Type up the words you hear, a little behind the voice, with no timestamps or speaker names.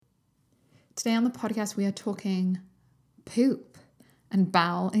Today on the podcast, we are talking poop and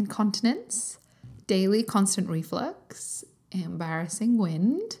bowel incontinence, daily constant reflux, embarrassing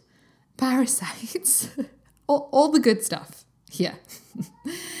wind, parasites, all the good stuff here.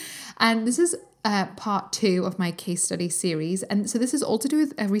 And this is part 2 of my case study series. And so this is all to do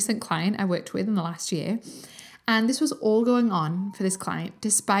with a recent client I worked with in the last year. And this was all going on for this client,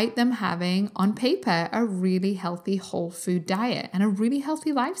 despite them having on paper a really healthy whole food diet and a really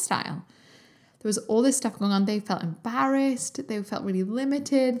healthy lifestyle. There was all this stuff going on. They felt embarrassed. They felt really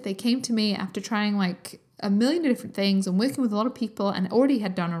limited. They came to me after trying like a million different things and working with a lot of people and already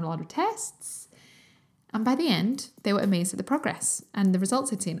had done a lot of tests. And by the end, they were amazed at the progress and the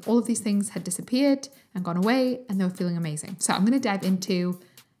results they'd seen. All of these things had disappeared and gone away and they were feeling amazing. So I'm going to dive into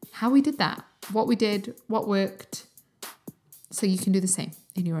how we did that, what we did, what worked, so you can do the same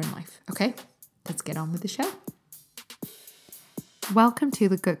in your own life. Okay, let's get on with the show. Welcome to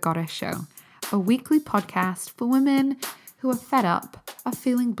the Good Goddess Show, a weekly podcast for women who are fed up of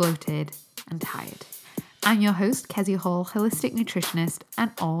feeling bloated and tired. I'm your host, Kezia Hall, holistic nutritionist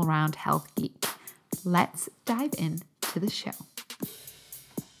and all-around health geek. Let's dive into the show.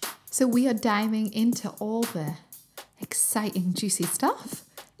 So we are diving into all the exciting, juicy stuff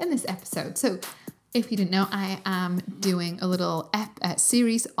in this episode. So if you didn't know, I am doing a little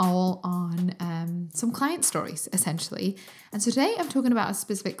series all on some client stories, essentially. And so today I'm talking about a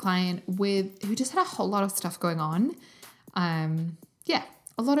specific client who just had a whole lot of stuff going on. A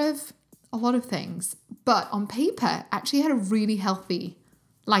lot of things. But on paper, actually had a really healthy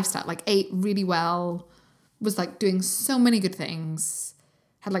lifestyle, like ate really well, was like doing so many good things,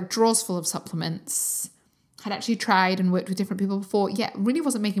 had like drawers full of supplements, had actually tried and worked with different people before, yet really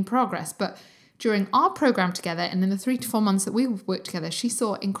wasn't making progress. But during our program together and in the 3 to 4 months that we worked together, she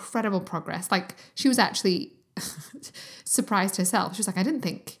saw incredible progress. Like she was actually surprised herself. She was like, I didn't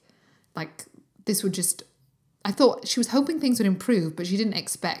think like this would I thought she was hoping things would improve, but she didn't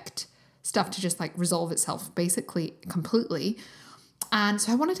expect stuff to just like resolve itself basically completely. And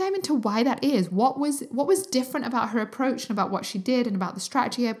so I want to dive into why that is. What was different about her approach and about what she did and about the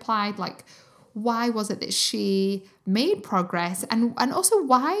strategy I applied? Like, why was it that she made progress? And also,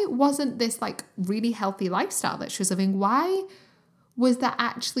 why wasn't this like really healthy lifestyle that she was living? Why was that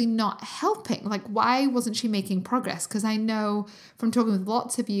actually not helping? Like, why wasn't she making progress? Because I know from talking with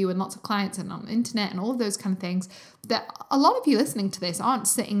lots of you and lots of clients and on the internet and all of those kind of things, that a lot of you listening to this aren't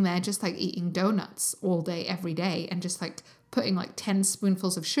sitting there just like eating donuts all day, every day, and just like putting like 10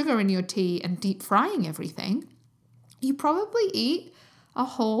 spoonfuls of sugar in your tea and deep frying everything. You probably eat a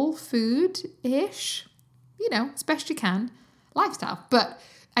whole food-ish, as best you can, lifestyle.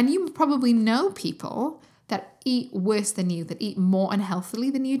 And you probably know people that eat worse than you, that eat more unhealthily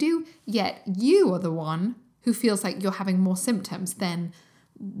than you do, yet you are the one who feels like you're having more symptoms than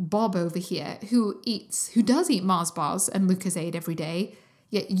Bob over here, who does eat Mars bars and Lucozade every day,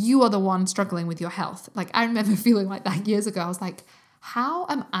 yet you are the one struggling with your health. Like, I remember feeling like that years ago. I was like, how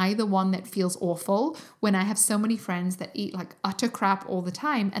am I the one that feels awful when I have so many friends that eat like utter crap all the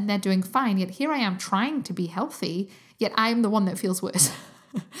time and they're doing fine, yet here I am trying to be healthy, yet I'm the one that feels worse.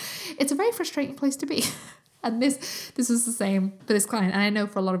 It's a very frustrating place to be. And this is the same for this client, and I know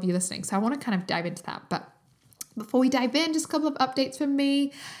for a lot of you listening. So I want to kind of dive into that. But before we dive in, just a couple of updates from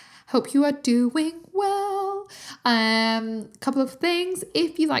me. Hope you are doing well. Couple of things.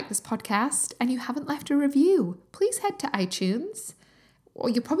 If you like this podcast and you haven't left a review, please head to iTunes. Or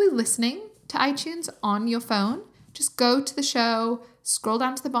you're probably listening to iTunes on your phone. Just go to the show, scroll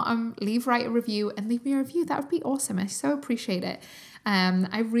down to the bottom, write a review, and leave me a review. That would be awesome. I so appreciate it.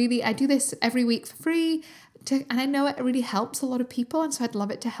 I do this every week for free, and I know it really helps a lot of people, and so I'd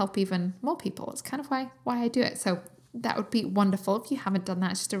love it to help even more people. It's kind of why I do it. So that would be wonderful. If you haven't done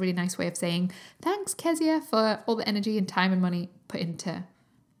that, it's just a really nice way of saying thanks, Kezia, for all the energy and time and money put into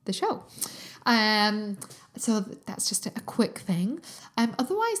the show. So that's just a quick thing.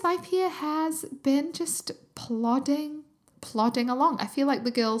 Otherwise, life here has been just plodding along. I feel like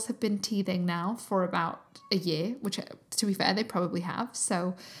the girls have been teething now for about a year, which, to be fair, they probably have.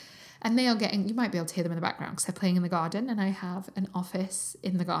 So, and they are you might be able to hear them in the background because they're playing in the garden, and I have an office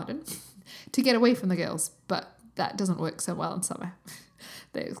in the garden to get away from the girls, but that doesn't work so well in summer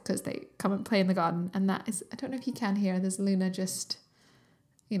because they come and play in the garden. And that is, I don't know if you can hear, there's Luna just,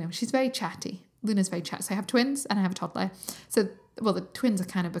 she's very chatty. Luna's very chatty. So I have twins and I have a toddler. So, well, the twins are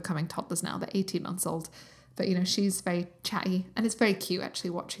kind of becoming toddlers now. They're 18 months old. But, she's very chatty. And it's very cute, actually,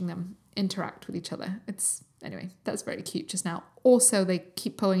 watching them interact with each other. Anyway, that's very cute just now. Also, they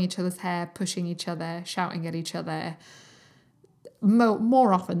keep pulling each other's hair, pushing each other, shouting at each other.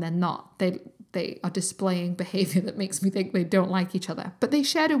 More often than not, they are displaying behavior that makes me think they don't like each other. But they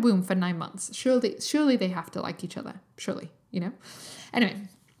shared a womb for 9 months. Surely they have to like each other. Surely, Anyway,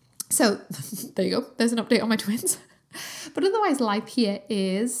 so there you go. There's an update on my twins. But otherwise, life here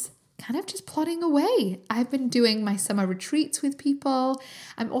is kind of just plodding away. I've been doing my summer retreats with people.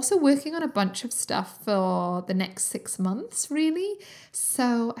 I'm also working on a bunch of stuff for the next 6 months, really.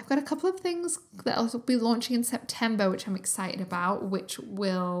 So I've got a couple of things that I'll be launching in September, which I'm excited about, which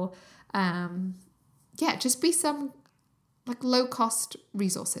will, just be some like low cost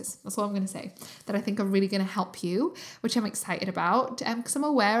resources. That's all I'm going to say, that I think are really going to help you, which I'm excited about. Because I'm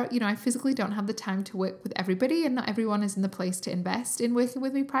aware, I physically don't have the time to work with everybody, and not everyone is in the place to invest in working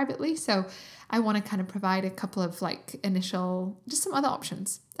with me privately. So I want to kind of provide a couple of like initial, just some other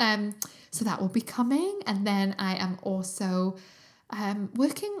options. So that will be coming. And then I am also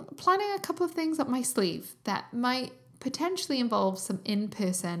planning a couple of things up my sleeve that might potentially involve some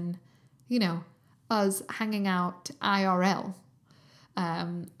in-person, us hanging out IRL.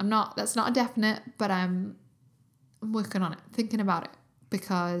 That's not a definite, but I'm working on it, thinking about it,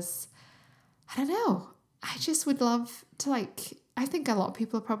 because I don't know. I just would love to I think a lot of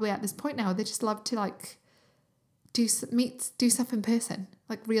people are probably at this point now. They just love to do stuff in person,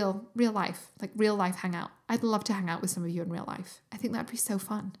 like real life hangout. I'd love to hang out with some of you in real life. I think that'd be so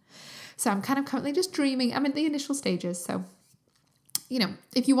fun. So I'm kind of currently just dreaming. I'm in the initial stages. So,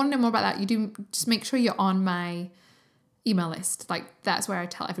 if you want to know more about that, you do just make sure you're on my email list. That's where I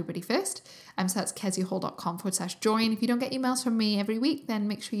tell everybody first. So that's keziahall.com/join. If you don't get emails from me every week, then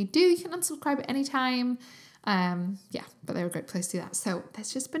make sure you do. You can unsubscribe at any time. But they're a great place to do that. So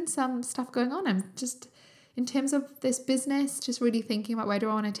there's just been some stuff going on. I'm just, in terms of this business, just really thinking about where do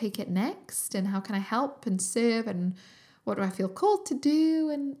I want to take it next, and how can I help and serve, and what do I feel called to do?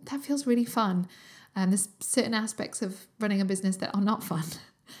 And that feels really fun. There's certain aspects of running a business that are not fun,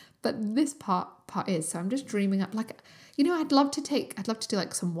 but this part is. So I'm just dreaming up, I'd love to do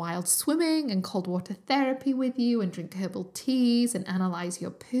some wild swimming and cold water therapy with you, and drink herbal teas and analyze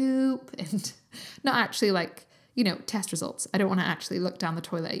your poop, and not actually test results. I don't want to actually look down the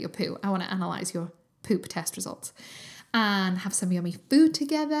toilet at your poo. I want to analyze your poop test results, and have some yummy food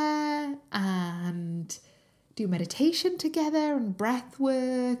together, and do meditation together, and breath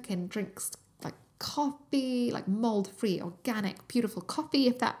work, and drinks coffee, mold-free, organic, beautiful coffee,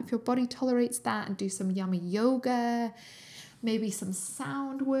 if your body tolerates that, and do some yummy yoga, maybe some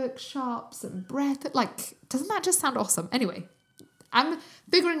sound workshops and breath. Doesn't that just sound awesome? Anyway, I'm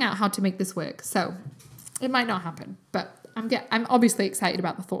figuring out how to make this work, so it might not happen, but I'm obviously excited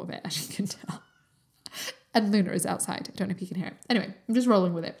about the thought of it, as you can tell. And Luna is outside. I don't know if you can hear it. Anyway, I'm just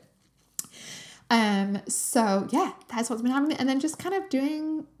rolling with it. So yeah, that's what's been happening, and then just kind of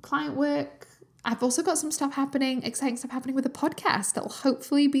doing client work. I've also got some exciting stuff happening with the podcast that will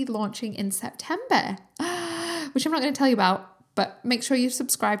hopefully be launching in September, which I'm not going to tell you about, but make sure you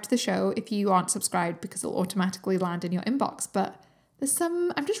subscribe to the show if you aren't subscribed, because it'll automatically land in your inbox. But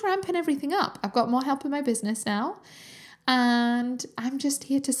I'm just ramping everything up. I've got more help in my business now, and I'm just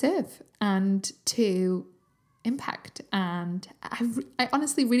here to serve and to impact. And I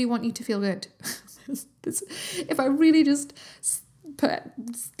honestly really want you to feel good. If I really just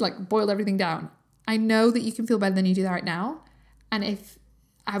boiled everything down, I know that you can feel better than you do that right now, and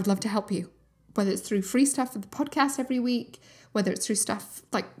I would love to help you, whether it's through free stuff for the podcast every week, whether it's through stuff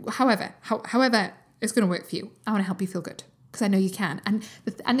however it's going to work for you. I want to help you feel good, because I know you can, and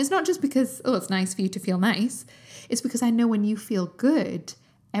it's not just because it's nice for you to feel nice. It's because I know when you feel good,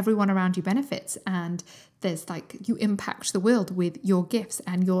 everyone around you benefits, and there's you impact the world with your gifts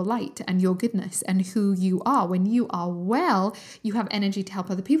and your light and your goodness and who you are. When you are well, you have energy to help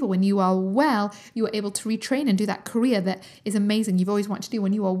other people. When you are well, you are able to retrain and do that career that is amazing you've always wanted to do.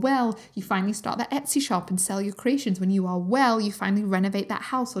 When you are well, you finally start that Etsy shop and sell your creations. When you are well, you finally renovate that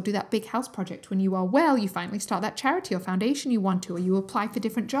house or do that big house project. When you are well, you finally start that charity or foundation you want to, or you apply for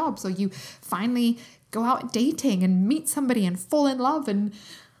different jobs, or you finally go out dating and meet somebody and fall in love, and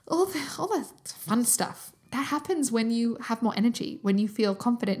all the fun stuff. That happens when you have more energy, when you feel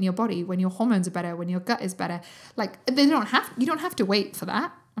confident in your body, when your hormones are better, when your gut is better. You don't have to wait for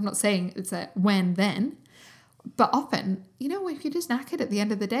that. I'm not saying it's a when then, but often, if you're just knackered at the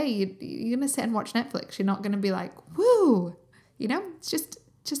end of the day, you're going to sit and watch Netflix. You're not going to be like, woo, it's just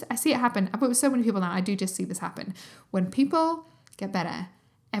I see it happen. I've worked with so many people now. I do just see this happen. When people get better,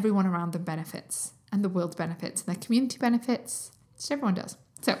 everyone around them benefits, and the world benefits, and their community benefits. Just everyone does.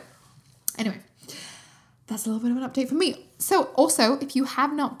 So anyway, that's a little bit of an update from me. So also, if you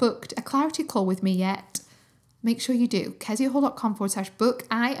have not booked a clarity call with me yet, make sure you do. keziahall.com/book.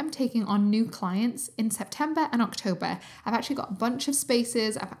 I am taking on new clients in September and October. I've actually got a bunch of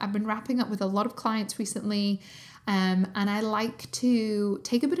spaces. I've been wrapping up with a lot of clients recently. And I like to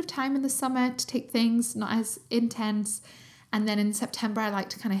take a bit of time in the summer to take things not as intense. And then in September, I like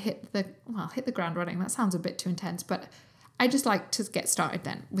to kind of hit the ground running. That sounds a bit too intense, but I just like to get started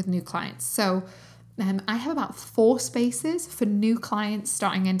then with new clients. So I have about 4 spaces for new clients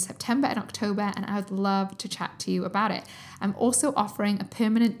starting in September and October, and I would love to chat to you about it. I'm also offering a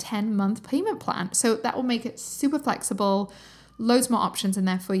permanent 10-month payment plan. So that will make it super flexible, loads more options in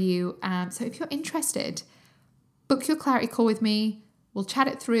there for you. So if you're interested, book your clarity call with me. We'll chat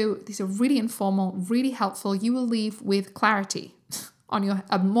it through. These are really informal, really helpful. You will leave with clarity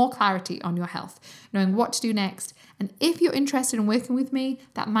on more clarity on your health, knowing what to do next. And if you're interested in working with me,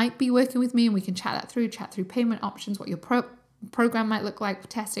 that might be working with me, and we can chat through payment options, what your program might look like,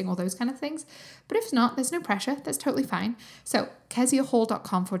 testing, all those kind of things. But if not, there's no pressure. That's totally fine. So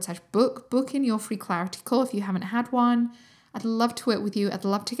keziahall.com/book. Book in your free clarity call if you haven't had one. I'd love to work with you. I'd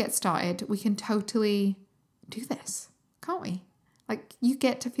love to get started. We can totally do this, can't we? Like, you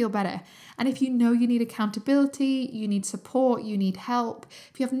get to feel better. And if you know you need accountability, you need support, you need help,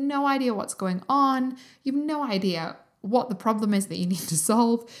 if you have no idea what's going on, you have no idea what the problem is that you need to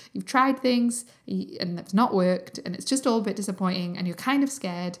solve, you've tried things and it's not worked and it's just all a bit disappointing and you're kind of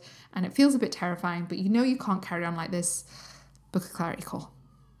scared and it feels a bit terrifying, but you know you can't carry on like this, book a clarity call.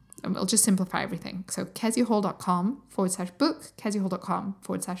 And it'll just simplify everything. So keziahall.com/book,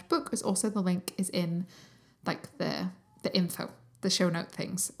 keziahall.com/book is also the link is in like the info, the show note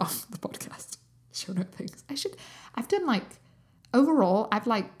things of the podcast. Show note things. I've done overall, I've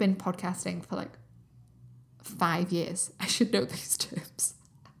been podcasting for 5 years. I should know these terms.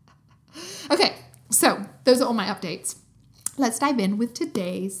 Okay, so those are all my updates. Let's dive in with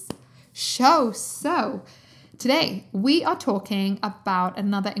today's show. So today we are talking about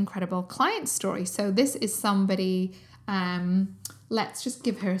another incredible client story. So this is somebody, let's just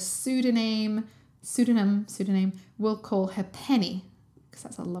give her a pseudonym. We'll call her Penny, because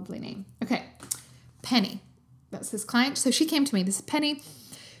that's a lovely name. Okay, Penny, that's this client. So she came to me. This is Penny.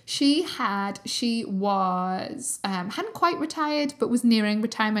 She was hadn't quite retired, but was nearing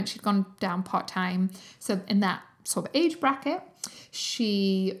retirement. She'd gone down part-time. So in that sort of age bracket,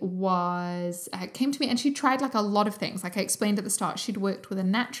 she came to me and she tried a lot of things. Like I explained at the start, she'd worked with a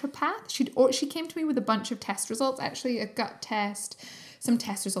naturopath. She came to me with a bunch of test results, actually a gut test, some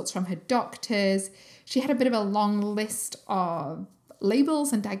test results from her doctors. She had a bit of a long list of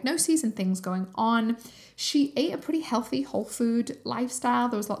labels and diagnoses and things going on. She ate a pretty healthy whole food lifestyle.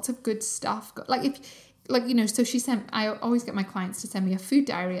 There was lots of good stuff. So I always get my clients to send me a food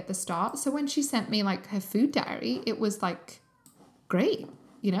diary at the start. So when she sent me her food diary, it was great,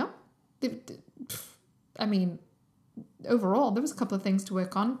 I mean, overall, there was a couple of things to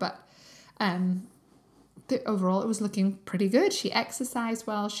work on, but overall it was looking pretty good. She exercised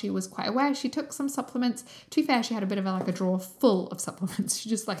well. She was quite aware. She took some supplements. To be fair, she had a bit of a drawer full of supplements. She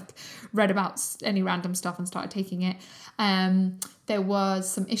just read about any random stuff and started taking it. There was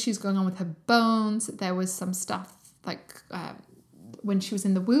some issues going on with her bones. There was some stuff when she was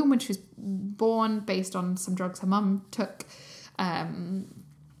in the womb, when she was born, based on some drugs her mum took.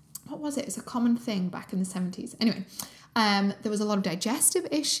 What was it? It's a common thing back in the 70s. Anyway, there was a lot of digestive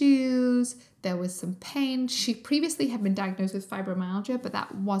issues. There was some pain. She previously had been diagnosed with fibromyalgia, but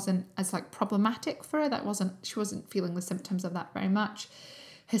that wasn't as problematic for her. She wasn't feeling the symptoms of that very much.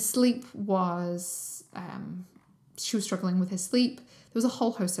 Her sleep was, she was struggling with her sleep. There was a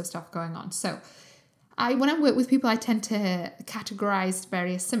whole host of stuff going on. So when I work with people, I tend to categorize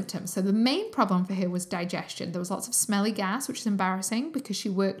various symptoms. So the main problem for her was digestion. There was lots of smelly gas, which is embarrassing because she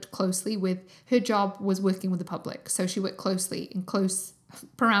worked closely her job was working with the public. So she worked closely in close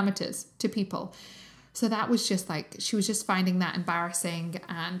parameters to people. So that was just she was just finding that embarrassing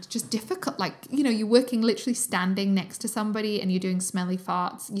and just difficult. You're working literally standing next to somebody and you're doing smelly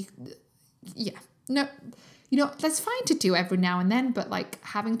farts. That's fine to do every now and then, but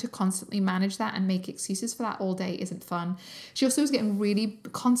having to constantly manage that and make excuses for that all day isn't fun. She also was getting really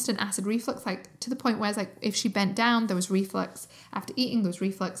constant acid reflux, to the point where if she bent down, there was reflux. After eating, there was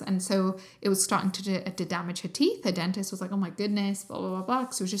reflux. And so it was starting to damage her teeth. Her dentist was oh my goodness, blah, blah, blah, blah.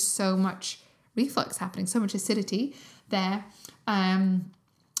 Because there was just so much reflux happening, so much acidity there.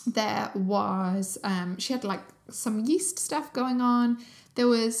 There was, she had some yeast stuff going on. There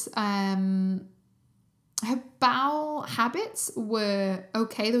was, her bowel habits were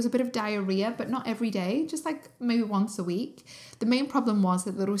okay. There was a bit of diarrhea, but not every day, just maybe once a week. The main problem was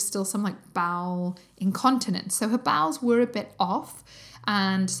that there was still some bowel incontinence. So her bowels were a bit off.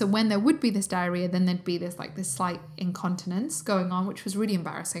 And so when there would be this diarrhea, then there'd be this slight incontinence going on, which was really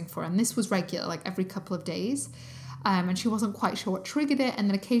embarrassing for her. And this was regular, like every couple of days. And she wasn't quite sure what triggered it. And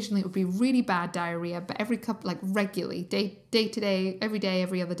then occasionally it would be really bad diarrhea, but every couple, like regularly, day to day,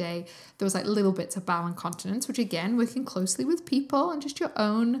 every other day, there was like little bits of bowel incontinence, which again, working closely with people and just your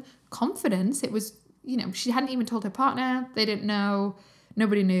own confidence. It was, she hadn't even told her partner. They didn't know.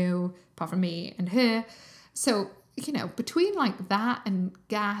 Nobody knew apart from me and her. So, between like that and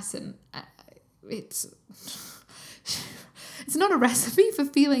gas and it's not a recipe for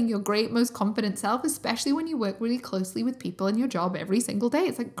feeling your great, most confident self, especially when you work really closely with people in your job every single day.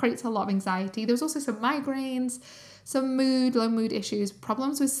 It's like creates a lot of anxiety. There was also some migraines, some low mood issues,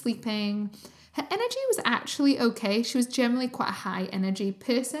 problems with sleeping. Her energy was actually okay. She was generally quite a high energy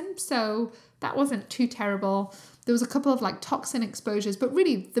person, so that wasn't too terrible. There was a couple of like toxin exposures, but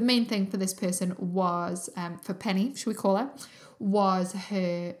really the main thing for this person was, for Penny, should we call her, was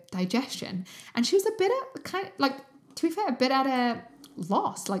her digestion. And she was a bit a bit at a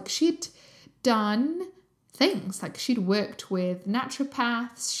loss. Like she'd done things, like she'd worked with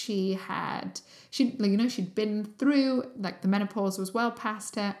naturopaths. She'd been through like the menopause, was well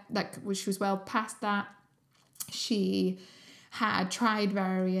past it. She was well past that. She had tried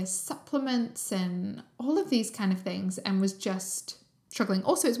various supplements and all of these kind of things and was just struggling.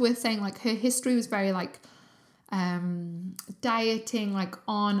 Also, it's worth saying like her history was very like dieting, like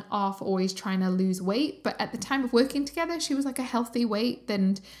on, off, always trying to lose weight. But at the time of working together, she was like a healthy weight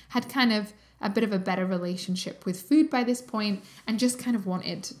and had kind of a bit of a better relationship with food by this point and just kind of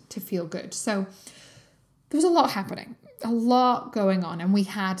wanted to feel good. So there was a lot happening, a lot going on. And we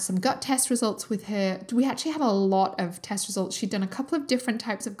had some gut test results with her. We actually had a lot of test results. She'd done a couple of different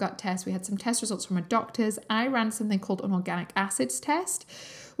types of gut tests. We had some test results from her doctors. I ran something called an organic acids test,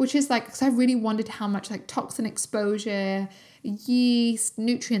 which is like, because I really wondered how much like toxin exposure, yeast,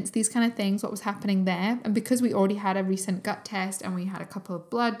 nutrients, these kind of things, what was happening there. And because we already had a recent gut test and we had a couple of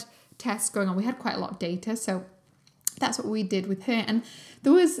blood tests going on, we had quite a lot of data. So that's what we did with her. And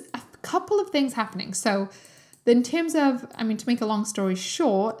there was a couple of things happening. So in terms of, to make a long story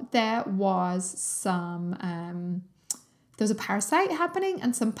short, there was a parasite happening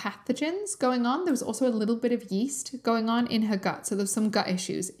and some pathogens going on. There was also a little bit of yeast going on in her gut. So there's some gut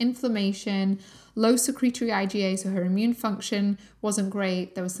issues, inflammation, low secretory IgA. So her immune function wasn't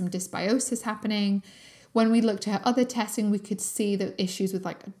great. There was some dysbiosis happening. When we looked at her other testing, we could see the issues with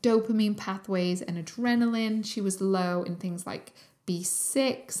like dopamine pathways and adrenaline. She was low in things like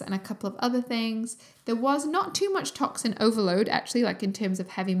B6 and a couple of other things. There was not too much toxin overload, actually, like in terms of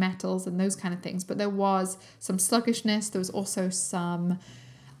heavy metals and those kind of things, but there was some sluggishness. There was also some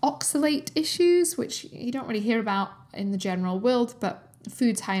oxalate issues, which you don't really hear about in the general world, but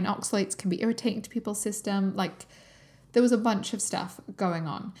foods high in oxalates can be irritating to people's system. Like there was a bunch of stuff going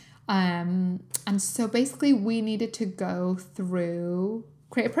on. And so basically we needed to go through,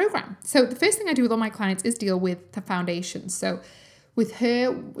 create a program. So the first thing I do with all my clients is deal with the foundation. So with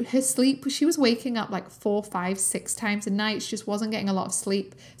her sleep, she was waking up like 4, 5, 6 times a night. She just wasn't getting a lot of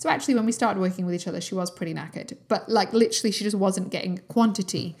sleep. So actually when we started working with each other, she was pretty knackered, but like literally she just wasn't getting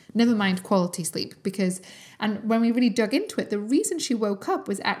quantity, never mind quality sleep, and when we really dug into it, the reason she woke up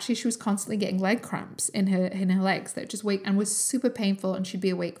was actually she was constantly getting leg cramps in her legs that just wake and was super painful, and she'd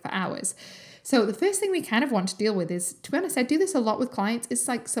be awake for hours. So the first thing we kind of want to deal with is, to be honest, I do this a lot with clients, is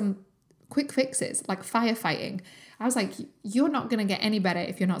like some quick fixes, like firefighting. I was like, you're not going to get any better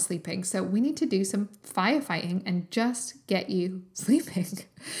if you're not sleeping. So we need to do some firefighting and just get you sleeping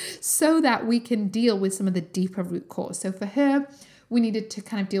so that we can deal with some of the deeper root cause. So for her, we needed to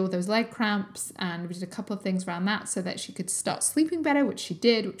kind of deal with those leg cramps, and we did a couple of things around that so that she could start sleeping better, which she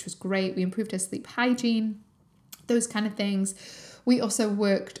did, which was great. We improved her sleep hygiene, those kind of things. We also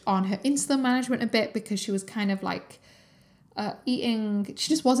worked on her insulin management a bit because she was kind of like she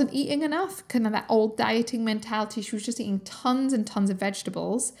just wasn't eating enough, kind of that old dieting mentality. She was just eating tons and tons of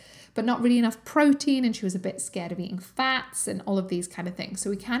vegetables, but not really enough protein, and she was a bit scared of eating fats and all of these kind of things. So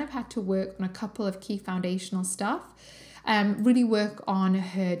we kind of had to work on a couple of key foundational stuff, really work on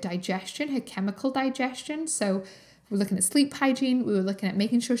her digestion, her chemical digestion. So we were looking at sleep hygiene. We were looking at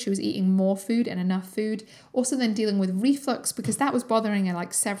making sure she was eating more food and enough food. Also then dealing with reflux, because that was bothering her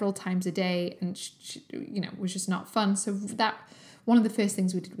like several times a day, and she, was just not fun. So that one of the first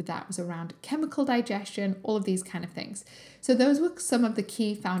things we did with that was around chemical digestion, all of these kind of things. So those were some of the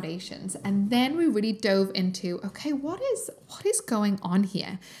key foundations. And then we really dove into, okay, what is going on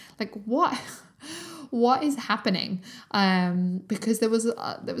here? Like what is happening? Because there's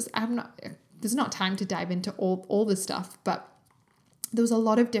not time to dive into all the stuff, but There was a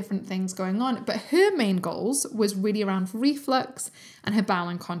lot of different things going on, but her main goals was really around reflux and her bowel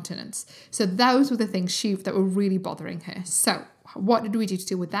incontinence. So those were the things that were really bothering her. So what did we do to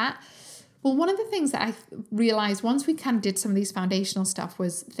deal with that? Well, one of the things that I realized once we kind of did some of these foundational stuff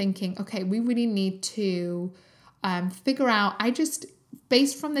was thinking, okay, we really need to figure out,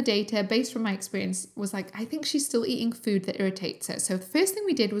 based from the data, based from my experience, was like, I think she's still eating food that irritates her. So the first thing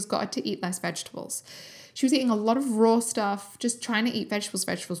we did was got her to eat less vegetables. She was eating a lot of raw stuff, just trying to eat vegetables.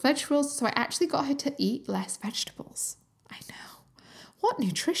 So I actually got her to eat less vegetables. I know. What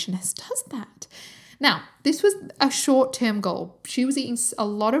nutritionist does that? Now, this was a short-term goal. She was eating a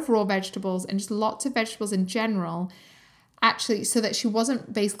lot of raw vegetables and just lots of vegetables in general, actually, so that she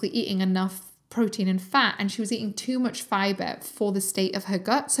wasn't basically eating enough protein and fat, and she was eating too much fiber for the state of her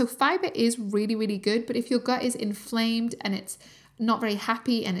gut. So fiber is really, really good, but if your gut is inflamed and it's not very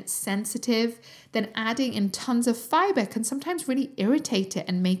happy and it's sensitive, then adding in tons of fiber can sometimes really irritate it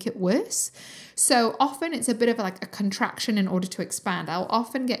and make it worse. So often it's a bit of like a contraction in order to expand. I'll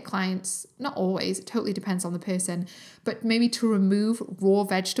often get clients, not always, it totally depends on the person, but maybe to remove raw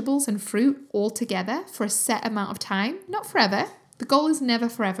vegetables and fruit altogether for a set amount of time, not forever. The goal is never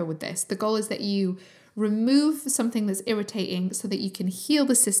forever with this. The goal is that you remove something that's irritating so that you can heal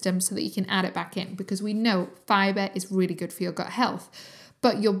the system so that you can add it back in, because we know fiber is really good for your gut health,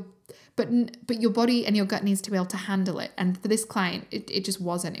 but your body and your gut needs to be able to handle it. And for this client, it just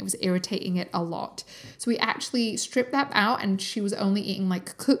wasn't. It was irritating it a lot. So we actually stripped that out, and she was only eating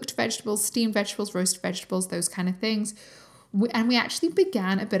like cooked vegetables, steamed vegetables, roasted vegetables, those kind of things. And we actually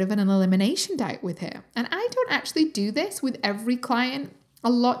began a bit of an elimination diet with her. And I don't actually do this with every client. A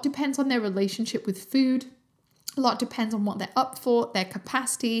lot depends on their relationship with food. A lot depends on what they're up for, their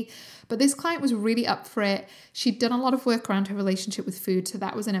capacity. But this client was really up for it. She'd done a lot of work around her relationship with food, so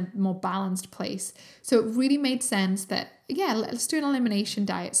that was in a more balanced place. So it really made sense that, yeah, let's do an elimination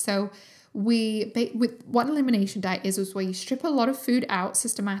diet. So with what an elimination diet is where you strip a lot of food out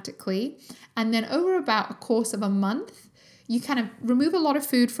systematically, and then over about a course of a month, you kind of remove a lot of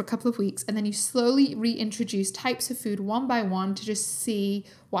food for a couple of weeks, and then you slowly reintroduce types of food one by one to just see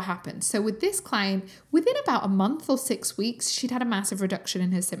what happens. So with this client, within about a month or 6 weeks, she'd had a massive reduction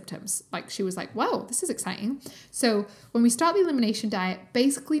in her symptoms. Like, she was like, whoa, this is exciting. So when we start the elimination diet,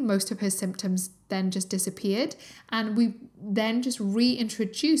 basically most of her symptoms then just disappeared. And we then just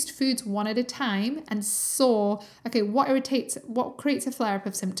reintroduced foods one at a time and saw, okay, what creates a flare-up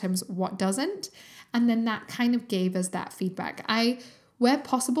of symptoms, what doesn't. And then that kind of gave us that feedback. I, where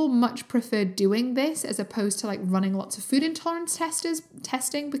possible, much prefer doing this as opposed to like running lots of food intolerance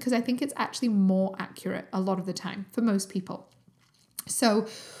testing, because I think it's actually more accurate a lot of the time for most people. So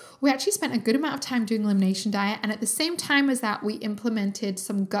we actually spent a good amount of time doing elimination diet. And at the same time as that, we implemented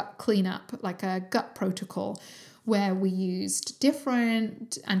some gut cleanup, like a gut protocol, where we used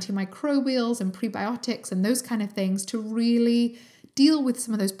different antimicrobials and prebiotics and those kind of things to really deal with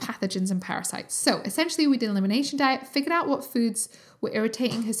some of those pathogens and parasites. So essentially we did an elimination diet, figured out what foods were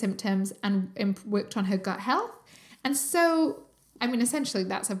irritating her symptoms, and worked on her gut health. And so, I mean, essentially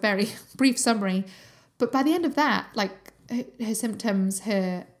that's a very brief summary, but by the end of that, like her symptoms,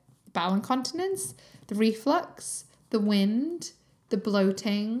 her bowel incontinence, the reflux, the wind, the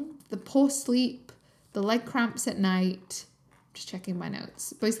bloating, the poor sleep, the leg cramps at night, just checking my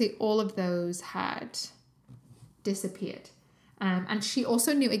notes, basically all of those had disappeared. And she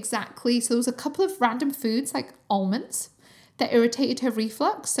also knew exactly, so there was a couple of random foods like almonds that irritated her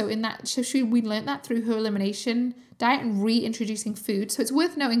reflux. So we learned that through her elimination diet and reintroducing food. So it's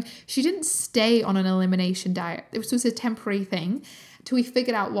worth noting she didn't stay on an elimination diet. This was a temporary thing till we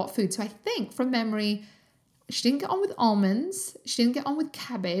figured out what food. So I think from memory, she didn't get on with almonds. She didn't get on with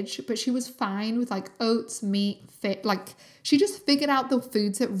cabbage, but she was fine with like oats, meat, like she just figured out the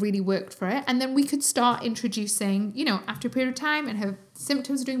foods that really worked for her. And then we could start introducing, after a period of time and her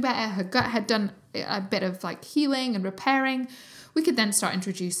symptoms were doing better, her gut had done a bit of like healing and repairing. We could then start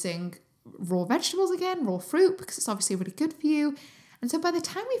introducing raw vegetables again, raw fruit, because it's obviously really good for you. And so by the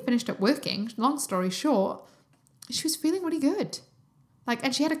time we finished up working, long story short, she was feeling really good.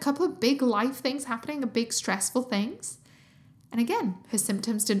 And she had a couple of big life things happening, big stressful things. And again, her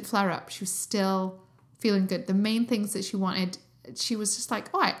symptoms didn't flare up. She was still feeling good. The main things that she wanted, she was just like,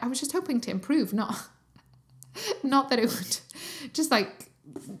 oh, I was just hoping to improve, not that it would just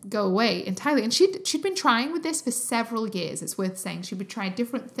go away entirely. And she'd been trying with this for several years. It's worth saying she would try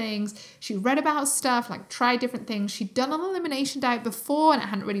different things. She read about stuff, tried different things. She'd done an elimination diet before and it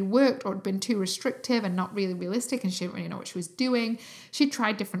hadn't really worked, or it'd been too restrictive and not really realistic, and she didn't really know what she was doing. She'd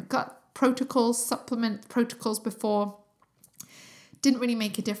tried different gut protocols, supplement protocols before. Didn't really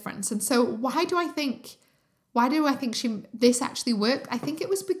make a difference. And so why do I think why do I think this actually worked? I think it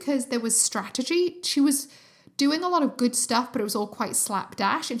was because there was strategy. She was doing a lot of good stuff, but it was all quite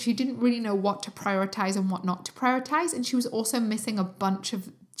slapdash, and she didn't really know what to prioritize and what not to prioritize. And she was also missing a bunch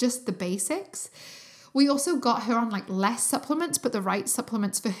of just the basics. We also got her on like less supplements, but the right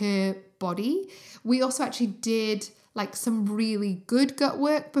supplements for her body. We also actually did like some really good gut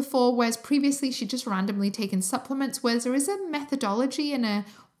work before, whereas previously she'd just randomly taken supplements, whereas there is a methodology and a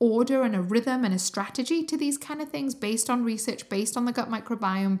order and a rhythm and a strategy to these kind of things based on research, based on the gut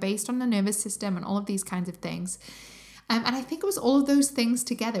microbiome, based on the nervous system and all of these kinds of things. And I think it was all of those things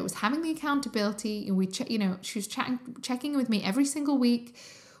together. It was having the accountability. She was checking in with me every single week.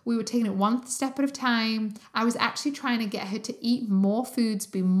 We were taking it one step at a time. I was actually trying to get her to eat more foods,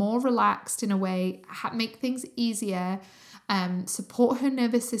 be more relaxed in a way, make things easier, support her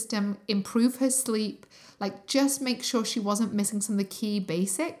nervous system, improve her sleep, like just make sure she wasn't missing some of the key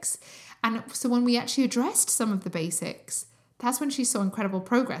basics. And so when we actually addressed some of the basics, that's when she saw incredible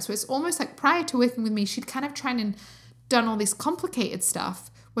progress. So it's almost like prior to working with me, she'd kind of tried and done all this complicated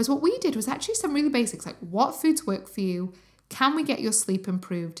stuff. Whereas what we did was actually some really basics, like what foods work for you? Can we get your sleep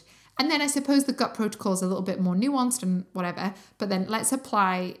improved? And then I suppose the gut protocol is a little bit more nuanced and whatever, but then let's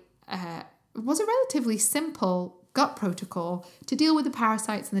apply, it was a relatively simple gut protocol to deal with the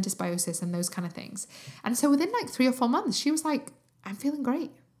parasites and the dysbiosis and those kind of things. And so within like 3 or 4 months, she was like, I'm feeling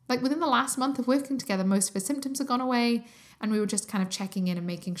great. Like within the last month of working together, most of her symptoms had gone away, and we were just kind of checking in and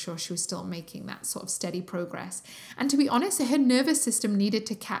making sure she was still making that sort of steady progress. And to be honest, her nervous system needed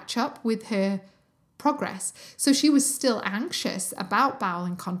to catch up with her progress. So she was still anxious about bowel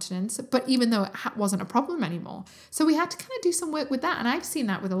incontinence, but even though it wasn't a problem anymore. So we had to kind of do some work with that. And I've seen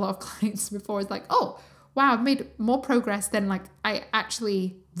that with a lot of clients before. It's like, oh, wow, I've made more progress than like I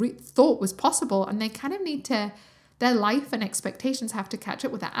actually thought was possible. And they kind of need to, their life and expectations have to catch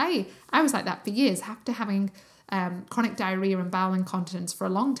up with that. I was like that for years, after having chronic diarrhea and bowel incontinence for a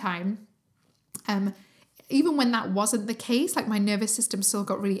long time. Even when that wasn't the case, like my nervous system still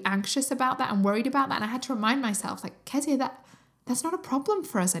got really anxious about that and worried about that. And I had to remind myself, like, Kezia, that's not a problem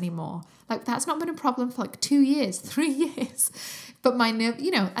for us anymore. Like, that's not been a problem for like 2 years, 3 years. But my nerve,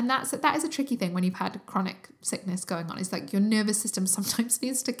 and that is a tricky thing when you've had chronic sickness going on. It's like your nervous system sometimes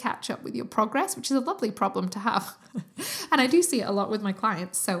needs to catch up with your progress, which is a lovely problem to have. And I do see it a lot with my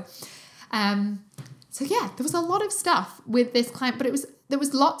clients. So yeah, there was a lot of stuff with this client, but there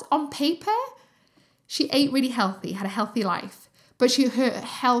was lots on paper. She ate really healthy, had a healthy life, but her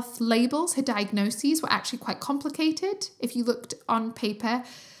health labels, her diagnoses were actually quite complicated if you looked on paper,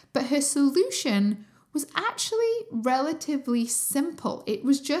 but her solution was actually relatively simple. It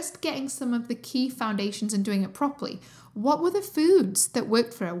was just getting some of the key foundations and doing it properly. What were the foods that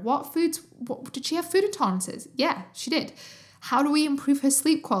worked for her? Did she have food intolerances? Yeah, she did. How do we improve her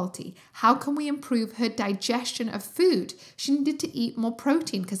sleep quality? How can we improve her digestion of food? She needed to eat more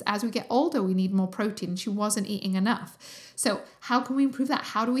protein because as we get older, we need more protein. She wasn't eating enough. So how can we improve that?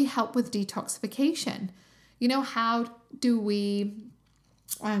 How do we help with detoxification? How do we,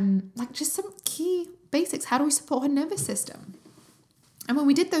 just some key basics. How do we support her nervous system? And when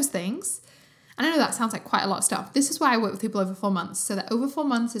we did those things, and I know that sounds like quite a lot of stuff. This is why I work with people over 4 months, so that over 4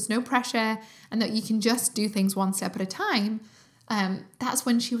 months there's no pressure and that you can just do things one step at a time. That's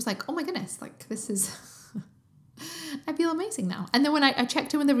when she was like, oh my goodness, like this is, I feel amazing now. And then when I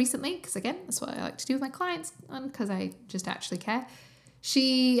checked in with her recently, because again, that's what I like to do with my clients and because I just actually care.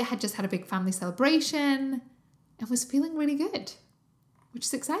 She had just had a big family celebration and was feeling really good, which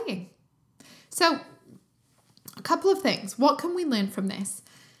is exciting. So a couple of things. What can we learn from this?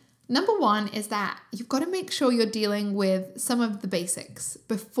 Number one is that you've got to make sure you're dealing with some of the basics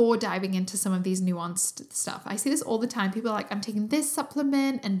before diving into some of these nuanced stuff. I see this all the time. People are like, I'm taking this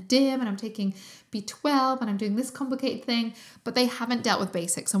supplement and DIM and I'm taking B12 and I'm doing this complicated thing, but they haven't dealt with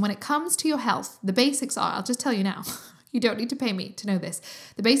basics. And when it comes to your health, the basics are, I'll just tell you now, you don't need to pay me to know this.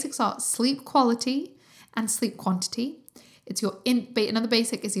 The basics are sleep quality and sleep quantity. It's another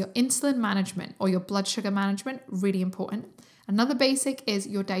basic is your insulin management or your blood sugar management, really important. Another basic is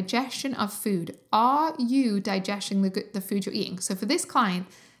your digestion of food. Are you digesting the food you're eating? So for this client,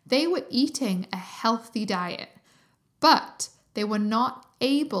 they were eating a healthy diet, but they were not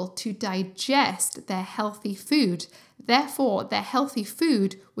able to digest their healthy food. Therefore, their healthy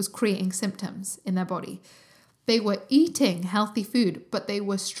food was creating symptoms in their body. They were eating healthy food, but they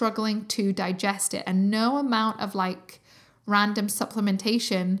were struggling to digest it. And no amount of random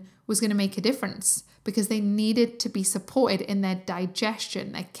supplementation was going to make a difference because they needed to be supported in their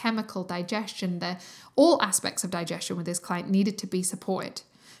digestion, their chemical digestion, all aspects of digestion with this client needed to be supported.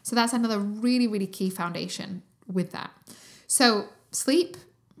 So that's another really, really key foundation with that. So sleep,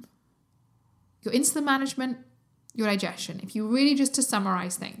 your insulin management, your digestion. If you really just to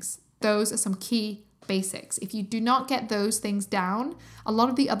summarize things, those are some key basics. If you do not get those things down, a lot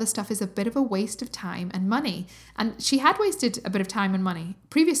of the other stuff is a bit of a waste of time and money. And she had wasted a bit of time and money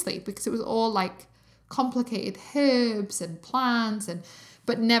previously because it was all like complicated herbs and plants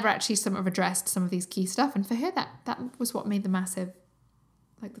but never actually sort of addressed some of these key stuff. And for her, that was what made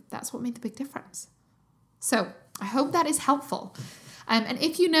that's what made the big difference. So I hope that is helpful. And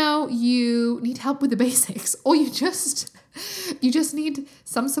if you know you need help with the basics, or you just need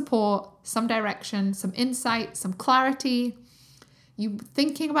some support, some direction, some insight, some clarity, you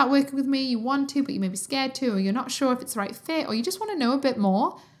thinking about working with me, you want to, but you may be scared to, or you're not sure if it's the right fit, or you just want to know a bit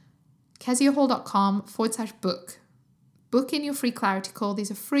more, keziahall.com/book. Book in your free clarity call.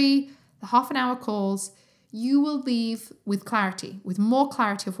 These are free, the half-an-hour calls. You will leave with clarity, with more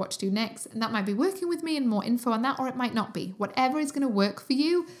clarity of what to do next. And that might be working with me and more info on that, or it might not be. Whatever is going to work for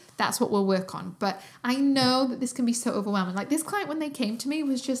you, that's what we'll work on. But I know that this can be so overwhelming. Like this client, when they came to me,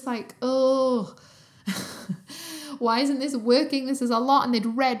 was just like, oh, why isn't this working? This is a lot. And they'd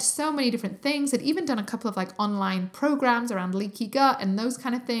read so many different things. They'd even done a couple of like online programs around leaky gut and those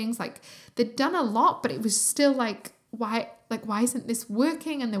kind of things. Like they'd done a lot, but it was still like, why isn't this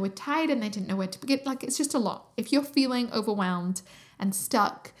working? And they were tired and they didn't know where to begin. Like, it's just a lot. If you're feeling overwhelmed and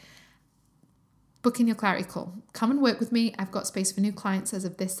stuck, book in your clarity call. Come and work with me. I've got space for new clients as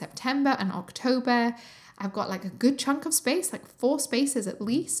of this September and October. I've got like a good chunk of space, like 4 spaces at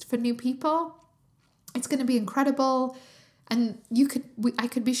least for new people. It's going to be incredible. And I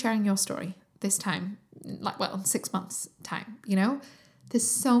could be sharing your story this time, in 6 months time, you know? There's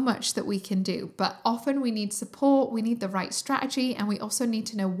so much that we can do, but often we need support, we need the right strategy, and we also need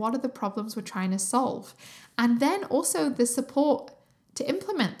to know what are the problems we're trying to solve. And then also the support to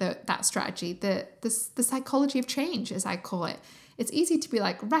implement that strategy, the psychology of change, as I call it. It's easy to be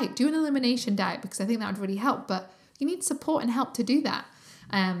like, right, do an elimination diet because I think that would really help, but you need support and help to do that.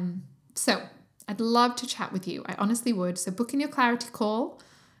 So I'd love to chat with you. I honestly would. So book in your clarity call.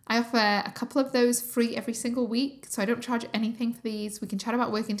 I offer a couple of those free every single week, so I don't charge anything for these. We can chat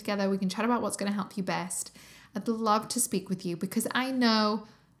about working together. We can chat about what's going to help you best. I'd love to speak with you because I know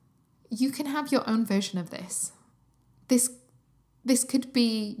you can have your own version of this. This could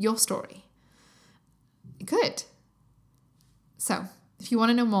be your story. Good. So if you want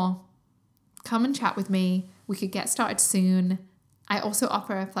to know more, come and chat with me. We could get started soon. I also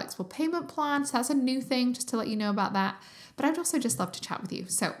offer a flexible payment plan, so that's a new thing, just to let you know about that. But I'd also just love to chat with you.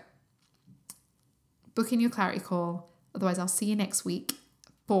 So book in your clarity call. Otherwise, I'll see you next week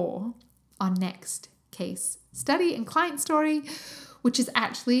for our next case study and client story, which is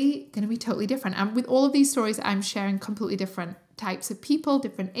actually going to be totally different. And with all of these stories, I'm sharing completely different types of people,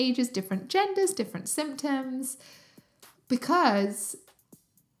 different ages, different genders, different symptoms, because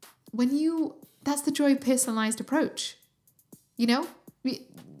that's the joy of personalized approach. You know,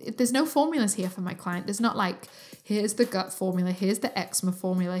 there's no formulas here for my client. There's not like, here's the gut formula, here's the eczema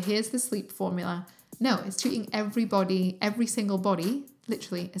formula, here's the sleep formula. No, it's treating everybody, every single body,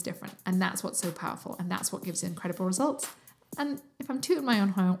 literally as different. And that's what's so powerful. And that's what gives incredible results. And if I'm tooting my own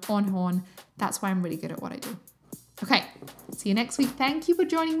horn, that's why I'm really good at what I do. Okay, see you next week. Thank you for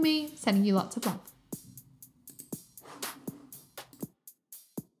joining me. Sending you lots of love.